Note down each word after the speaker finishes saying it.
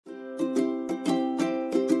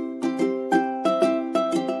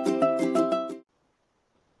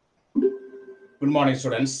Good morning,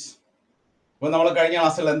 students. Well, we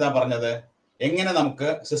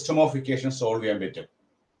will system of equations solve it.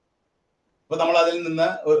 So, we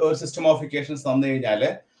will system of equations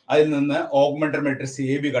augmented matrix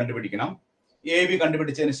AB കണ്ടുപിടിക്കണം. AB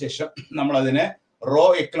കണ്ടുപിടിച്ചതിന് ശേഷം നമ്മൾ അതിനെ row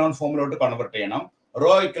echelon ഫോമിലോട്ട് convert ചെയ്യണം.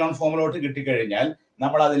 Row echelon ഫോമിലോട്ട് കിട്ടിക്കഴിഞ്ഞാൽ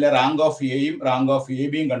നമ്മൾ അതിലെ rank of എയും rank of A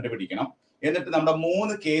ബിയും കണ്ടുപിടിക്കണം. എന്നിട്ട് നമ്മുടെ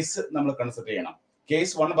മൂന്ന് കേസ് നമ്മൾ കൺസിഡർ ചെയ്യണം.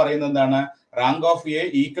 കേസ് 1 പറയുന്നത് എന്താണ്? Rank of A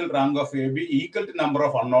equal rank of A B equal to number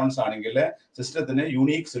of unknowns ആണെങ്കിൽ സിസ്റ്റത്തിന്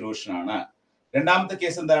യൂണീക് സൊല്യൂഷൻ ആണ്. രണ്ടാമത്തെ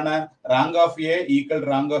കേസ് എന്താണ്? Rank of A equal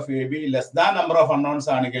rank of A be less than number of unknowns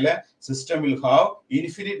ആണെങ്കിൽ system will have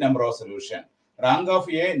infinite number of solution. Rank of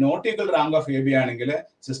A not equal rank of A B ആണെങ്കിൽ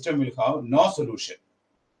system will have no solution.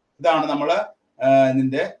 ഇതാണ് നമ്മൾ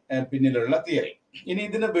ഇതിന്റെ പിന്നിലുള്ള theory. ഇനി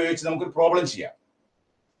ഇതിനെ ഉപയോഗിച്ച് നമുക്കൊരു പ്രോബ്ലം ചെയ്യാം.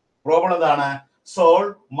 പ്രോബ്ലം എന്താണ്?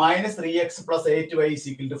 Solve -3x + 8y =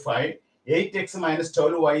 5, 8x -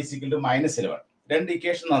 12y = -11. രണ്ട്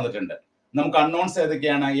ഇക്വേഷൻ തന്നിട്ടുണ്ട്. നമുക്ക് അൺനോൺസ്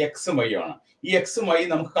ഏതൊക്കെയാണ്? എക്സും വൈ ആണ്. ഈ എക്സും വൈ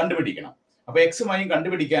നമുക്ക് കണ്ടുപിടിക്കണം. അപ്പൊ എക്സും വൈയും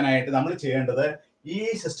കണ്ടുപിടിക്കാനായിട്ട് നമ്മൾ ചെയ്യേണ്ടത് ഈ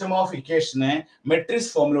സിസ്റ്റം ഓഫ് ഇക്വേഷനെ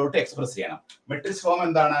മെട്രിക്സ് ഫോമിലോട്ട് എക്സ്പ്രസ് ചെയ്യണം. മെട്രിക്സ് ഫോം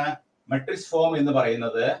എന്താണ്? മെട്രിക്സ് ഫോം എന്ന്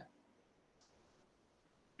പറയുന്നത്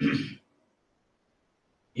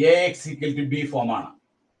Ax = b ഫോം ആണ്.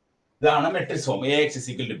 ഇതാണ് മെട്രിക്സ് ഫോം. Ax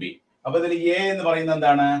 = b. അപ്പൊ ഇതിൽ എ എന്ന് പറയുന്നത്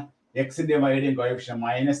എന്താണ്? എക്സിന്റെ വൈയുടെയും കോഎഫിഷ്യന്റ്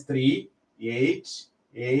 -3, 8,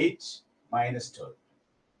 8, -12.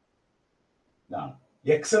 ഇതാണ്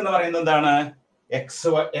എക്സ് എന്ന് പറയുന്നത് എന്താണ്?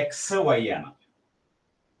 എക്സ് വൈ ആണ്.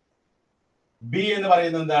 ബി എന്ന്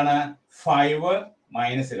പറയുന്നത് എന്താണ്? 5,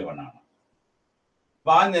 -11 ആണ്.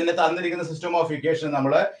 അപ്പൊ തന്നെ തന്നിരിക്കുന്ന സിസ്റ്റം ഓഫ് ഇക്വേഷൻ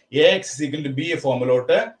നമ്മൾ Ax = b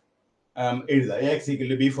ഫോമിലോട്ട് എഴുതുക. Ax =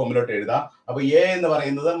 b ഫോമിലോട്ട് എഴുതുക. അപ്പൊ എ എന്ന്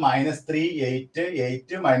പറയുന്നത് -3, 8,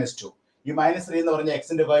 8, -2. ഈ -3 എന്ന് പറഞ്ഞാൽ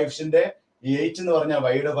എക്സിന്റെ കോഎഫിഷ്യന്റ്, ഈ 8 എന്ന് പറഞ്ഞാൽ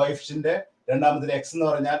വൈയുടെ കോഎഫിഷ്യന്റ്, രണ്ടാമത്തിൽ എക്സ് എന്ന്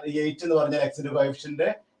പറഞ്ഞാൽ ഈ 8 എന്ന് പറഞ്ഞാൽ എക്സിന്റെ കോഎഫിഷ്യന്റ്,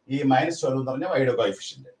 ഈ -12 എന്ന് പറഞ്ഞാൽ വൈയുടെ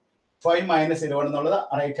കോഎഫിഷ്യന്റ്. 5 - 11 എന്നുള്ളത്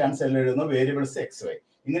റൈറ്റ് ഹാൻഡ് സൈഡിൽ എഴുതുന്നു വേരിയബിൾസ് എക്സ് വൈ.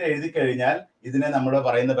 ഇങ്ങനെ എഴുതി കഴിഞ്ഞാൽ ഇതിനെ നമ്മൾ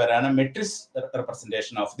പറയുന്ന പേരാണ് matrix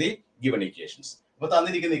representation of the given equations. അപ്പൊ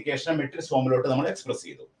തന്നിരിക്കുന്ന ഇക്വേഷൻ മെട്രിക്സ് ഫോമിലോട്ട് നമ്മൾ എക്സ്പ്രസ്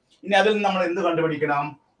ചെയ്തു. ഇനി അതിൽ നമ്മൾ എന്ത് കണ്ടുപിടിക്കണം?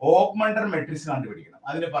 ഓഗ്മെന്റഡ് മെട്രിക്സ് കണ്ടുപിടിക്കണം.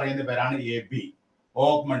 അതിന് പറയുന്ന പേരാണ് A B,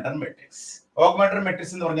 augmented matrix. Augmented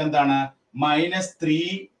matrix എന്ന് പറഞ്ഞാൽ എന്താണ്? -3,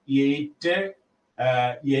 8,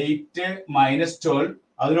 8, -12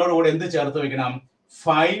 അതിനോടുകൂടെ എന്ത് ചേർത്ത് വെക്കണം?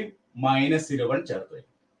 5, -11 ചേർത്ത്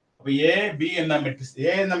വെക്കണം. അപ്പൊ എ ബി എന്ന മെട്രിക്സ്, എ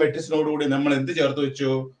എന്ന മെട്രിക്സിനോടുകൂടി നമ്മൾ എന്ത് ചേർത്ത്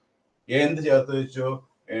വെച്ചു?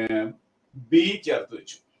 ബി ചേർത്ത്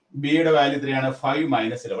വെച്ചു. ബിയുടെ വാല്യൂ എത്രയാണ്? 5,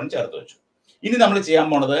 -11 ചേർത്ത് വെച്ചു. ഇനി നമ്മൾ ചെയ്യാൻ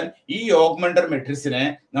പോണത് ഈ ഓഗ്മെന്റഡ് മെട്രിക്സിനെ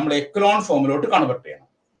നമ്മൾ എക്കലോൺ ഫോമിലോട്ട് കൺവെർട്ട് ചെയ്യണം.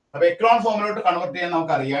 അപ്പൊ എക്കലോൺ ഫോമിലോട്ട് കൺവെർട്ട് ചെയ്യാൻ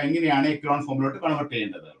നമുക്കറിയാം എങ്ങനെയാണ് എക്കലോൺ ഫോമിലോട്ട് കൺവെർട്ട്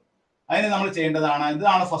ചെയ്യേണ്ടത്. അതിന് നമ്മൾ ചെയ്യേണ്ടതാണ്,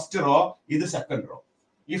 ഇതാണ് ഫസ്റ്റ് റോ, ഇത് സെക്കൻഡ് റോ.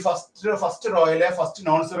 ഈ first റോയിലെ first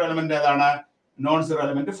non zero element ഏതാണ്? നോൺ സീറോ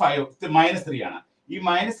എലമെന്റ് -3 ആണ്. ഈ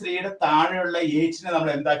 -3യുടെ താഴെയുള്ള എച്ചിനെ നമ്മൾ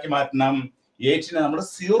എന്താക്കി മാറ്റണം? എച്ചിനെ നമ്മൾ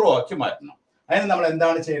 0 ആക്കി മാറ്റണം. അതിന് നമ്മൾ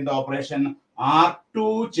എന്താണ് ചെയ്യേണ്ട operation? R2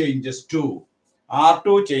 changes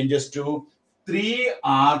to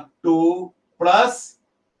 3R2 +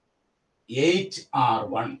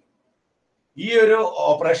 8R1. ഈ ഒരു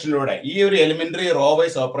ഓപ്പറേഷനിലൂടെ, ഈ ഒരു എലിമെന്ററി റോ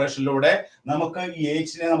വൈസ് ഓപ്പറേഷനിലൂടെ നമുക്ക് ഈ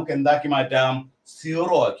എച്ചിനെ നമുക്ക് എന്താക്കി മാറ്റാം?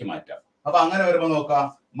 0 ആക്കി മാറ്റാം. അപ്പൊ അങ്ങനെ വരുമ്പോൾ നോക്കാം,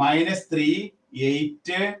 -3,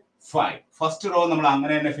 8, 5. ഫസ്റ്റ് റോ നമ്മൾ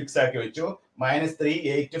അങ്ങനെ തന്നെ ഫിക്സ് ആക്കി വെച്ചു, -3,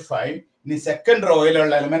 8, 5. ഇനി സെക്കൻഡ്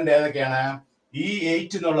റോയിലുള്ള എലിമെന്റ് ഏതൊക്കെയാണ്? ഈ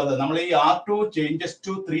 8 എന്നുള്ളത് നമ്മൾ ഈ R2 changes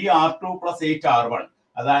to 3R2 + 8R1.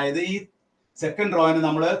 അതായത് ഈ സെക്കൻഡ് റോയിനെ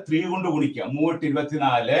നമ്മൾ 3 കൊണ്ട് ഗുണിക്കുക. 3 ×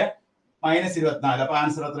 24 -24. അപ്പൊ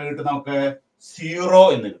ആൻസർ എത്ര കിട്ടും? നമുക്ക് 0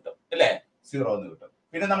 എന്ന് കിട്ടും, അല്ലെ? 0 എന്ന് കിട്ടും.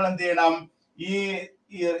 പിന്നെ നമ്മൾ എന്ത് ചെയ്യണം?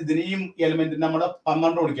 ഇതിനെയും എലിമെന്റ് നമ്മൾ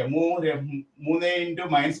 12 ഗുണിക്കുക. 3 ×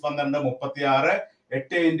 -12 36,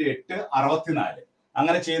 8 × 8 64.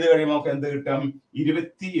 അങ്ങനെ ചെയ്ത് കഴിയുമ്പോൾ നമുക്ക് എന്ത് കിട്ടും?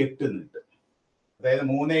 28 എന്ന് കിട്ടും. അതായത്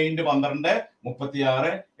 3 × 12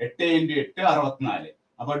 36, 8 × 8 64.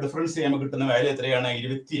 അപ്പൊ ഡിഫറൻസ് ചെയ്യുമ്പോൾ കിട്ടുന്ന വാല്യൂ എത്രയാണ്?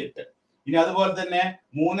 28. ഇനി അതുപോലെ തന്നെ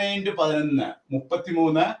 3 × 11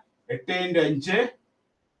 33, 8 × 5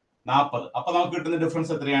 40. അപ്പൊ നമുക്ക് കിട്ടുന്ന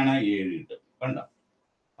ഡിഫറൻസ് എത്രയാണ്? 7 കിട്ടും. കണ്ടോ?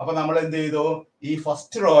 അപ്പൊ നമ്മൾ എന്ത് ചെയ്തു? ഈ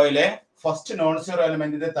ഫസ്റ്റ് റോയിലെ ഫസ്റ്റ് നോൺ സീറോ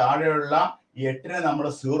എലിമെന്റിന്റെ താഴെയുള്ള 8നെ നമ്മൾ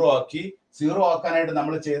 0 ആക്കി. 0 ആക്കാനായിട്ട്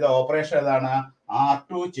നമ്മൾ ചെയ്ത ഓപ്പറേഷൻ ഏതാണ്?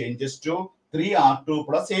 R2 changes to 3R2 +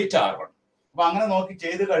 8R1. അപ്പൊ അങ്ങനെ നോക്കി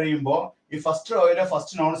ചെയ്ത് കഴിയുമ്പോൾ ഈ first റോയിലെ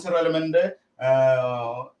first non zero element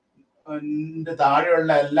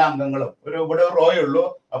താഴെയുള്ള എല്ലാ അംഗങ്ങളും ഇവിടെ റോയേ ഉള്ളൂ.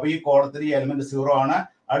 അപ്പൊ ഈ കോളത്തിൽ ഈ എലിമെന്റ് 0 ആണ്.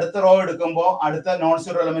 അടുത്ത റോ എടുക്കുമ്പോൾ അടുത്ത നോൺ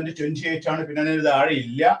സീറോ എലിമെന്റ് 28 ആണ്. പിന്നെ താഴെ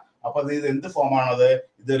ഇല്ല. അപ്പൊ ഇത് എന്ത് ഫോം ആണത്?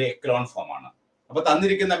 ഇതൊരു എക്കലോൺ ഫോം ആണ്. അപ്പൊ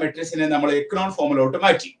തന്നിരിക്കുന്ന മെട്രിക്സിനെ നമ്മൾ എക്കലോൺ ഫോമിലോട്ട്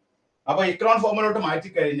മാറ്റി. അപ്പൊ ഇക്ലോൺ ഫോമിലോട്ട് മാറ്റി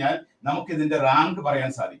കഴിഞ്ഞാൽ നമുക്ക് ഇതിന്റെ റാങ്ക്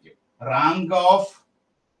പറയാൻ സാധിക്കും. റാങ്ക്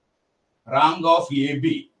ഓഫ് എ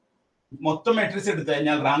ബി, മൊത്തം മെട്രിക്സ് എടുത്തു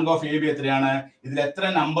കഴിഞ്ഞാൽ റാങ്ക് ഓഫ് എ ബി എത്രയാണ്? ഇതിൽ എത്ര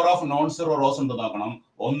number of non zero rose ഉണ്ട് നോക്കണം.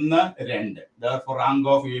 1, 2. therefore rank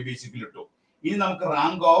of A B equal to. ഇനി നമുക്ക്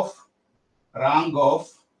റാങ്ക് ഓഫ്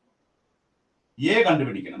എ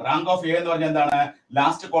കണ്ടുപിടിക്കണം. റാങ്ക് ഓഫ് എ എന്ന് പറഞ്ഞാൽ എന്താണ്?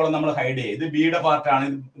 ലാസ്റ്റ് കോളം നമ്മൾ ഹൈഡ് ചെയ്യും. ഇത് ബിയുടെ പാർട്ടാണ്.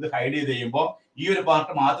 ഇത് ഹൈഡ് ചെയ്ത് കഴിയുമ്പോൾ ഈ ഒരു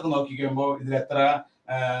പാർട്ട് മാത്രം നോക്കി കഴിയുമ്പോൾ ഇതിൽ എത്ര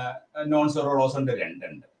നോൺ സീറോ റോസ് ഉണ്ട്? 2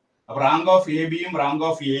 ഉണ്ട്. അപ്പൊ റാങ്ക് ഓഫ് എ ബിയും റാങ്ക്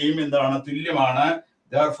ഓഫ് എയും എന്താണ്? തുല്യമാണ്.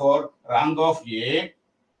 therefore rank of A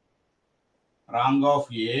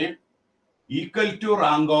equal to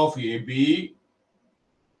rank of AB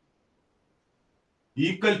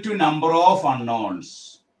equal to number of unknowns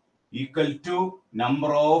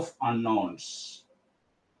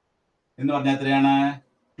എന്ന് പറഞ്ഞാൽ എത്രയാണ്?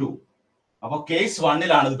 2. അപ്പൊ കേസ്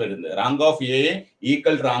 1-ലാണ് ഇത് വരുന്നത്. Rank of A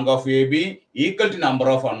equal to rank of A B equal to number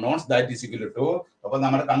of unknowns that is equal to. അപ്പൊ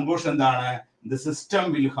നമ്മുടെ conclusion എന്താണ്? the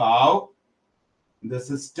system will have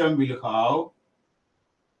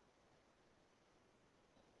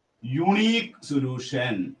unique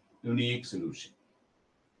solution.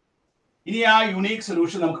 ഇനി ആ യുണീക്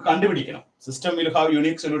സൊല്യൂഷൻ നമുക്ക് കണ്ടുപിടിക്കണം. System will have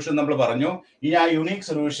unique solution നമ്മൾ പറഞ്ഞു. ഇനി ആ യുണീക്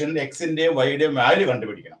സൊല്യൂഷൻ എക്സിന്റെയും വൈയുടെയും വാല്യൂ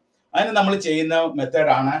കണ്ടുപിടിക്കണം. അതിന് നമ്മൾ ചെയ്യുന്ന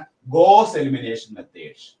മെത്തേഡാണ് ഗോസ് എലിമിനേഷൻ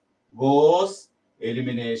മെത്തേഡ്.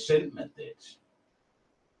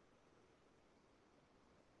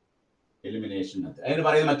 അതിന്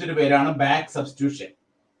പറയുന്ന മറ്റൊരു പേരാണ് ബാക്ക് സബ്സ്റ്റിറ്റ്യൂഷൻ.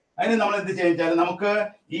 അതിന് നമ്മൾ എന്ത് ചെയ്താൽ നമുക്ക്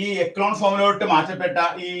ഈ എക്ലോൺ ഫോമിലോട്ട് മാറ്റപ്പെട്ട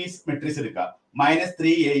ഈ മെട്രിക്സ് എടുക്കാം.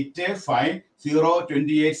 -3, 8, 5, 0,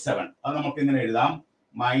 28, 7. അത് നമുക്ക് ഇങ്ങനെ എഴുതാം.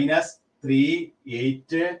 -3,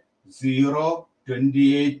 8, 0,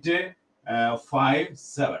 28, 5,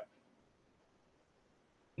 7.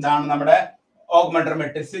 ഇതാണ് നമ്മുടെ ഓഗ്മെന്റഡ്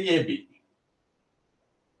മെട്രിക്സ് എ ബി.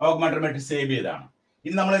 ഇതാണ്.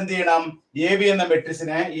 ഇനി നമ്മൾ എന്ത് ചെയ്യണം? എ ബി എന്ന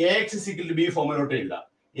മെട്രിക്സിനെ AX = B ഫോമിലോട്ട് എഴുതാം.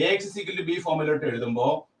 AX = B ഫോമിലോട്ട്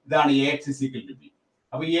എഴുതുമ്പോൾ ഇതാണ് AX = B.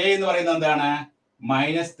 അപ്പൊ എ എന്ന് പറയുന്നത് എന്താണ്?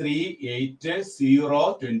 -3, 8, 0,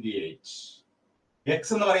 28. X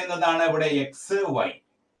എന്ന് പറയുന്നതാണ് ഇവിടെ X, Y.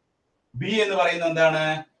 B എന്ന് പറയുന്നത് എന്താണ്?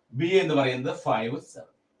 B എന്ന് പറയുന്നത് 5,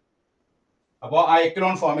 7. അപ്പൊ ആ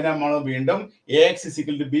എക്ലോൺ ഫോമിനെ നമ്മൾ വീണ്ടും AX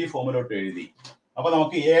 = B ഫോമിലോട്ട് എഴുതി. അപ്പൊ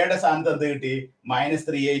നമുക്ക് എയുടെ സ്ഥാനത്ത് എന്ത് കിട്ടി?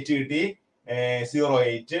 -3, 8 കിട്ടി, 0,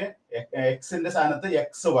 8. എക്സിന്റെ സ്ഥാനത്ത്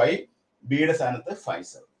XY, ബിയുടെ സ്ഥാനത്ത് 5,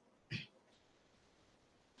 7.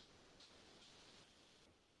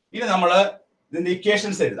 ഇനി നമ്മള് ഇതിന്റെ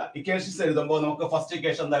ഇക്വേഷൻസ് എഴുതാം. ഇക്വേഷൻസ് എഴുതുമ്പോൾ നമുക്ക് ഫസ്റ്റ്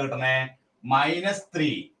ഇക്വേഷൻ എന്താ കിട്ടണേ?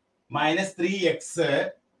 -3x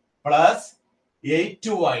 +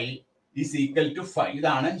 8y = 5.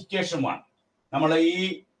 ഇതാണ് ഇക്വേഷൻ 1. നമ്മൾ ഈ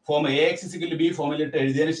ഫോം AX = B ഫോമിലിട്ട്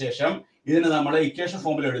എഴുതിയതിനു ശേഷം ഇതിന് നമ്മൾ ഇക്വേഷൻ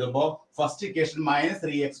ഫോമിൽ എഴുതുമ്പോൾ ഫസ്റ്റ് ഇക്വേഷൻ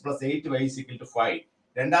 -3x + 8y = 5.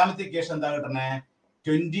 രണ്ടാമത്തെ ഇക്വേഷൻ എന്താ കിട്ടണേ?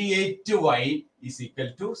 28y =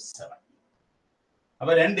 7.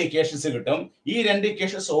 അപ്പൊ 2 ഇക്വേഷൻസ് കിട്ടും. ഈ 2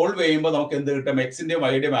 ഇക്വേഷൻ സോൾവ് ചെയ്യുമ്പോൾ നമുക്ക് എന്ത് കിട്ടും? എക്സിന്റെയും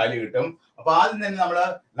വൈയുടെയും വാല്യൂ കിട്ടും. അപ്പൊ ആദ്യം തന്നെ നമ്മൾ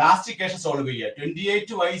ലാസ്റ്റ് ഇക്വേഷൻ സോൾവ് ചെയ്യുക.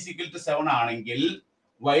 28y = 7 ആണെങ്കിൽ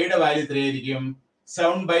വൈയുടെ വാല്യൂ എത്രയായിരിക്കും?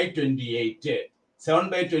 7/28.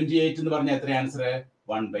 7/28 എന്ന് പറഞ്ഞാൽ എത്ര ആൻസർ?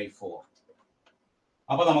 1/4.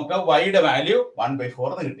 അപ്പൊ നമുക്ക് വൈയുടെ വാല്യൂ 1/4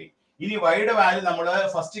 എന്ന് കിട്ടി. ഇനി വൈയുടെ വാല്യൂ നമ്മൾ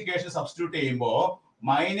ഫസ്റ്റ് ഇക്വേഷൻ സബ്സ്റ്റിറ്റ്യൂട്ട് ചെയ്യുമ്പോൾ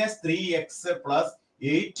 -3x +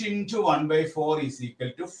 8 × 1/4 =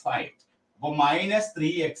 5. അപ്പൊ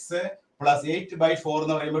 -3x + 8/4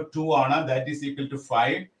 എന്ന് പറയുമ്പോൾ 2 ആണ്. That is equal to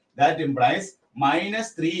 5. That implies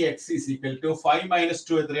 -3x = 5 -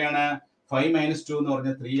 2 എത്രയാണ്? 5 - 2 എന്ന്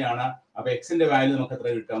പറഞ്ഞാൽ 3 ആണ്. അപ്പൊ എക്സിന്റെ വാല്യൂ നമുക്ക് എത്ര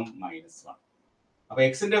കിട്ടും? -1. അപ്പൊ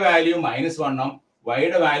എക്സിന്റെ വാല്യൂ -1ഉം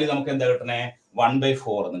വൈയുടെ വാല്യൂ നമുക്ക് എന്താ കിട്ടണേ?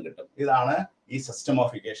 1/4 എന്ന് കിട്ടും. ഇതാണ് ഈ സിസ്റ്റം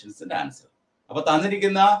ഓഫ് ഇക്വേഷൻസിന്റെ ആൻസർ. അപ്പൊ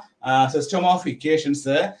തന്നിരിക്കുന്ന സിസ്റ്റം ഓഫ്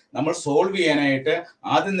ഇക്വേഷൻസ് നമ്മൾ സോൾവ് ചെയ്യാനായിട്ട്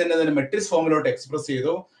ആദ്യം തന്നെ അതിനെ മെട്രിക്സ് ഫോമിലോട്ട് എക്സ്പ്രസ്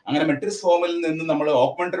ചെയ്തു. അങ്ങനെ മെട്രിക്സ് ഫോമിൽ നിന്ന് നമ്മൾ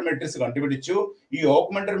ഓഗ്മെന്റഡ് മെട്രിക്സ് കണ്ടുപിടിച്ചു. ഈ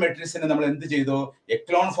ഓഗ്മെന്റഡ് മെട്രിക്സിനെ നമ്മൾ എന്ത് ചെയ്തു?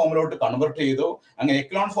 എക്ലോൺ ഫോമിലോട്ട് കൺവെർട്ട് ചെയ്തു. അങ്ങനെ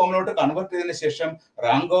എക്ലോൺ ഫോമിലോട്ട് കൺവെർട്ട് ചെയ്തതിനു ശേഷം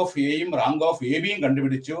റാങ്ക് ഓഫ് എയും റാങ്ക് ഓഫ് എ ബിയും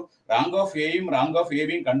കണ്ടുപിടിച്ചു. റാങ്ക് ഓഫ് എയും റാങ്ക് ഓഫ് എ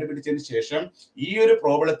ബിയും കണ്ടുപിടിച്ചതിന് ശേഷം ഈ ഒരു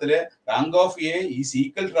പ്രോബ്ലത്തില് rank of A is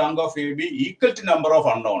equal to rank of A B equal to number of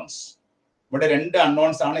unknowns. ഇവിടെ 2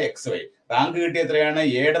 അൺനോൺസ് ആണ് XY. റാങ്ക് കിട്ടിയ എത്രയാണ്?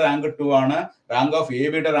 എയുടെ റാങ്ക് 2 ആണ്. റാങ്ക് ഓഫ് എ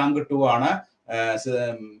ബിയുടെ റാങ്ക് 2 ആണ്.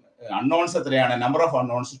 അൺനോൺസ് എത്രയാണ്? നമ്പർ ഓഫ്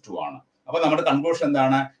അൺനോൺസ് 2 ആണ്. അപ്പൊ നമ്മുടെ കൺക്ലൂഷൻ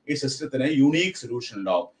എന്താണ്? ഈ സിസ്റ്റത്തിന് യുണീക് സൊല്യൂഷൻ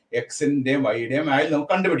ഉണ്ടാവും. എക്സിന്റെയും വൈയുടെയും വാല്യൂ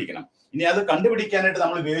നമുക്ക് കണ്ടുപിടിക്കണം. ഇനി അത് കണ്ടുപിടിക്കാനായിട്ട്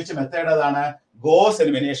നമ്മൾ ഉപയോഗിച്ച മെത്തേഡ് ഏതാണ്? Goes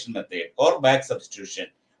elimination method or back substitution.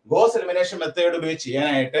 Goes elimination method ഉപയോഗിച്ച്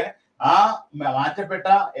ചെയ്യാനായിട്ട് ആ മാറ്റപ്പെട്ട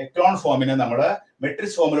എക്ലോൺ ഫോമിനെ നമ്മൾ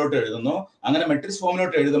മെട്രിക്സ് ഫോമിലോട്ട് എഴുതുന്നു. അങ്ങനെ മെട്രിക്സ്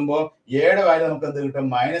ഫോമിലോട്ട് എഴുതുമ്പോൾ എയുടെ വാല്യൂ നമുക്ക് എന്ത് കിട്ടും?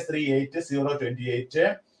 -3, 8, 0, 28.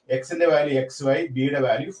 എക്സിന്റെ വാല്യൂ XY, ബിയുടെ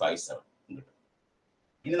വാല്യൂ 5, 7 കിട്ടും.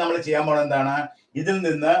 ഇനി നമ്മൾ ചെയ്യാൻ പോണത് എന്താണ്? ഇതിൽ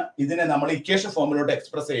നിന്ന് ഇതിനെ നമ്മൾ ഇക്വേഷൻ ഫോമിലോട്ട്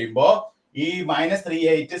എക്സ്പ്രസ് ചെയ്യുമ്പോൾ ഈ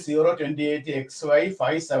 -38 0 28 XY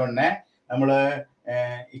 5 7 നമ്മൾ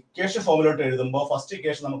ഇക്വേഷൻ ഫോമിലോട്ട് എഴുതുമ്പോൾ ഫസ്റ്റ്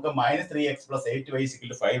ഇക്വേഷൻ നമുക്ക് -3x + 8y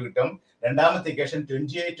 = 5 കിട്ടും. രണ്ടാമത്തെ ഇക്വേഷൻ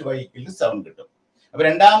 28y = 7 കിട്ടും. അപ്പൊ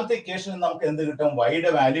രണ്ടാമത്തെ ഇക്വേഷൻ നമുക്ക് എന്ത് കിട്ടും?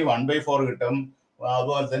 y-യുടെ വാല്യൂ 1/4 കിട്ടും.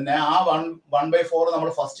 അതുപോലെ തന്നെ ആ 1/4 നമ്മൾ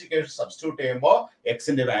ഫസ്റ്റ് ഇക്വേഷൻ സബ്സ്റ്റിറ്റ്യൂട്ട് ചെയ്യുമ്പോൾ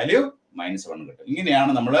എക്സിന്റെ വാല്യൂ -1 കിട്ടും.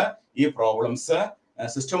 ഇങ്ങനെയാണ് നമ്മൾ ഈ problems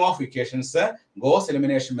system of equations goes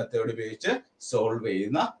elimination method ഉപയോഗിച്ച് സോൾവ്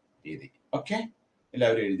ചെയ്യുന്ന രീതി. ഓക്കെ,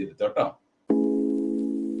 എല്ലാവരും എഴുതിയെടുത്തോട്ടോ.